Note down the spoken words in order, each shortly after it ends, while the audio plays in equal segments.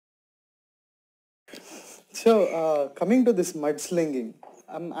So, coming to this mudslinging,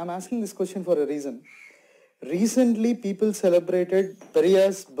 I'm asking this question for a reason. Recently, people celebrated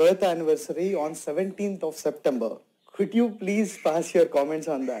Periyar's birth anniversary on 17th of September. Could you please pass your comments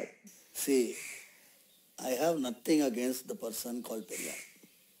on that? See, I have nothing against the person called Periyar.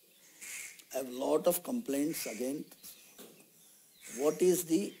 I have a lot of complaints against what is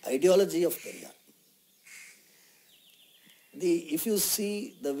the ideology of Periyar. If you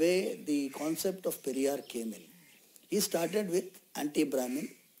see the way the concept of Periyar came in, he started with anti-Brahmin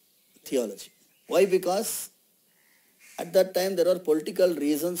theology. Why? Because at that time there were political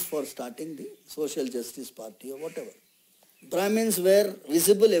reasons for starting the Social Justice Party or whatever. Brahmins were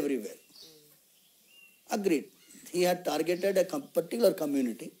visible everywhere. Agreed. He had targeted a particular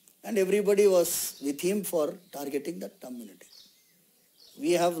community and everybody was with him for targeting that community.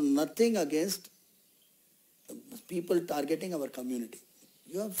 We have nothing against people targeting our community.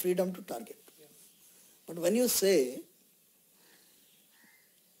 You have freedom to target. But when you say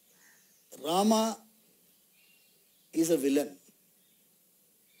Rama is a villain,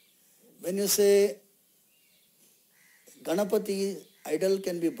 when you say Ganapati idol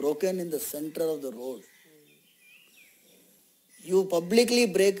can be broken in the center of the road, you publicly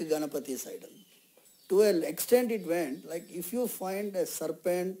break Ganapati's idol. To an extent it went, like if you find a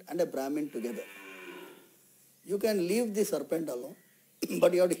serpent and a Brahmin together, you can leave the serpent alone,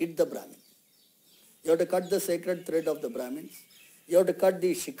 but you have to hit the Brahmin. You have to cut the sacred thread of the Brahmins. You have to cut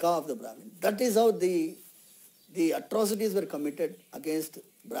the shikha of the Brahmin. That is how the atrocities were committed against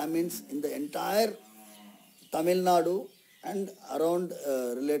Brahmins in the entire Tamil Nadu and around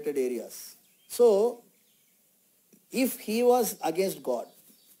related areas. So, if he was against God,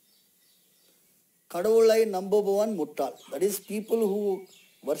 Kadavulai Nambobuvan Muttal, that is people who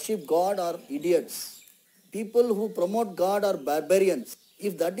worship God are idiots. People who promote God are barbarians.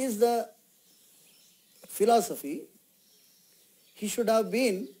 If that is the philosophy, he should have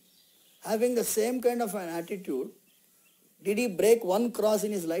been having the same kind of an attitude. Did he break one cross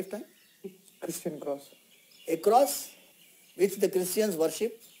in his lifetime? Christian cross. A cross which the Christians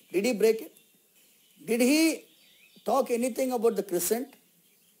worship. Did he break it? Did he talk anything about the crescent?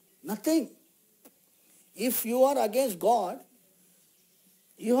 Nothing. If you are against God,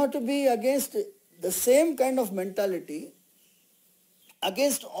 you have to be against the same kind of mentality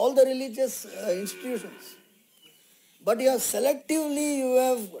against all the religious institutions. But you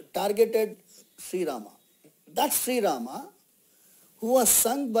have targeted Sri Rama. That Sri Rama, who was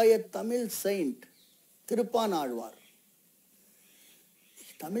sung by a Tamil saint, Tirupan Alvar.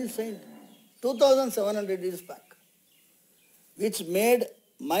 Tamil saint, 2700 years back, which made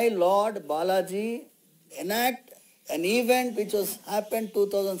my Lord Balaji enact an event which was happened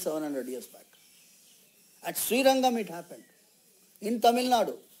 2700 years back. At Srirangam it happened, in Tamil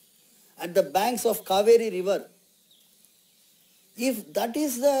Nadu, at the banks of Kaveri river. If that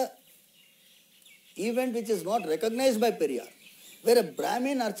is the event which is not recognized by Periyar, where a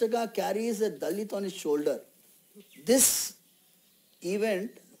Brahmin Archaka carries a Dalit on his shoulder, this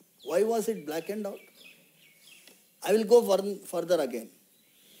event, why was it blackened out? I will go further again.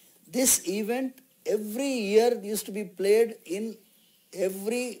 This event every year used to be played in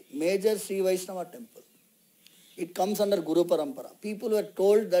every major Sri Vaishnava temple. It comes under Guru Parampara. People were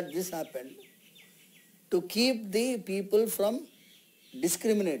told that this happened to keep the people from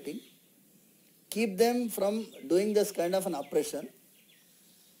discriminating, keep them from doing this kind of an oppression.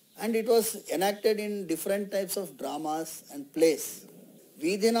 And it was enacted in different types of dramas and plays.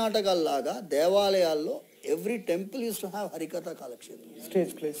 Vidhinatakallaga, Devalayallo, every temple used to have Harikatha Kalakshetra.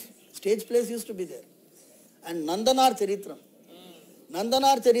 Stage plays. Stage plays used to be there. And Nandanar Charitram.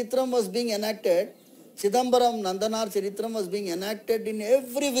 Nandanar Charitram was being enacted. Chidambaram Nandanar Charitram was being enacted in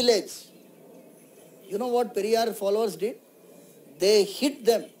every village. You know what Periyar followers did? They hit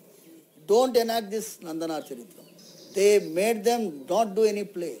them. Don't enact this Nandanar Charitram. They made them not do any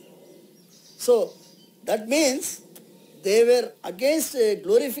play. So, that means they were against a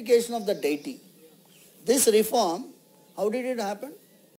glorification of the deity. This reform, how did it happen?